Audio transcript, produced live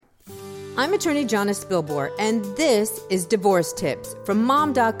I'm attorney Jonna Spilbor, and this is Divorce Tips from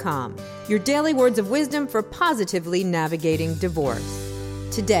Mom.com, your daily words of wisdom for positively navigating divorce.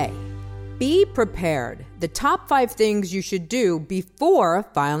 Today, be prepared. The top 5 things you should do before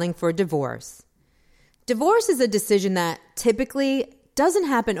filing for divorce. Divorce is a decision that typically doesn't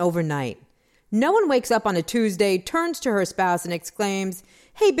happen overnight. No one wakes up on a Tuesday, turns to her spouse, and exclaims,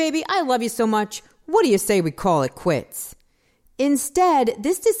 "Hey, baby, I love you so much. What do you say we call it quits?" Instead,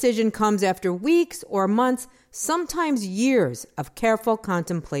 this decision comes after weeks or months, sometimes years of careful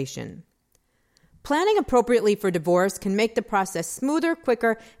contemplation. Planning appropriately for divorce can make the process smoother,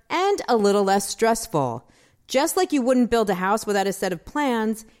 quicker, and a little less stressful. Just like you wouldn't build a house without a set of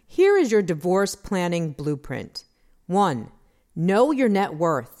plans, here is your divorce planning blueprint. 1. Know your net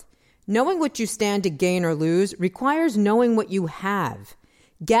worth. Knowing what you stand to gain or lose requires knowing what you have.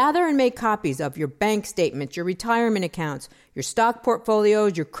 Gather and make copies of your bank statements, your retirement accounts, your stock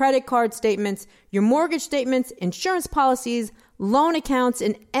portfolios, your credit card statements, your mortgage statements, insurance policies, loan accounts,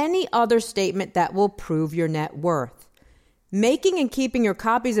 and any other statement that will prove your net worth. Making and keeping your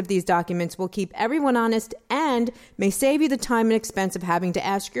copies of these documents will keep everyone honest and may save you the time and expense of having to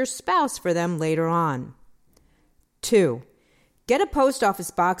ask your spouse for them later on. 2. Get a post office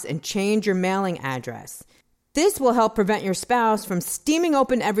box and change your mailing address. This will help prevent your spouse from steaming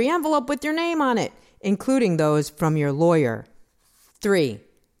open every envelope with your name on it, including those from your lawyer. 3.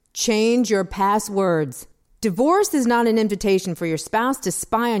 Change your passwords. Divorce is not an invitation for your spouse to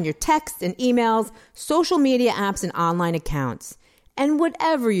spy on your texts and emails, social media apps, and online accounts. And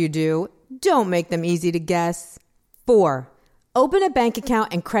whatever you do, don't make them easy to guess. 4. Open a bank account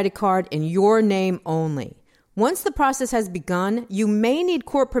and credit card in your name only. Once the process has begun, you may need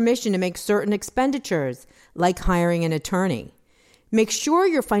court permission to make certain expenditures, like hiring an attorney. Make sure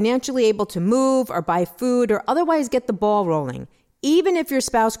you're financially able to move or buy food or otherwise get the ball rolling, even if your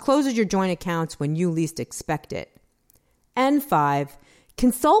spouse closes your joint accounts when you least expect it. And 5,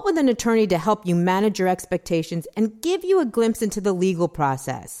 consult with an attorney to help you manage your expectations and give you a glimpse into the legal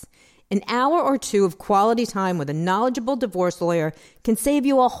process. An hour or 2 of quality time with a knowledgeable divorce lawyer can save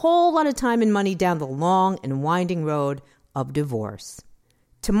you a whole lot of time and money down the long and winding road of divorce.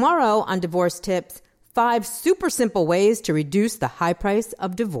 Tomorrow on Divorce Tips, 5 super simple ways to reduce the high price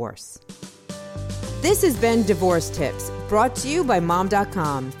of divorce. This has been Divorce Tips, brought to you by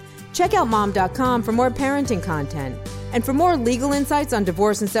Mom.com. Check out Mom.com for more parenting content. And for more legal insights on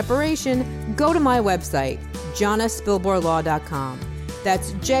divorce and separation, go to my website, jonnaspilborlaw.com.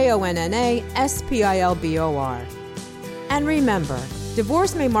 That's JONNASPILBOR. And remember,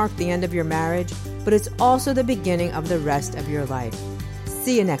 divorce may mark the end of your marriage, but it's also the beginning of the rest of your life.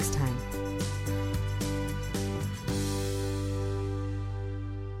 See you next time.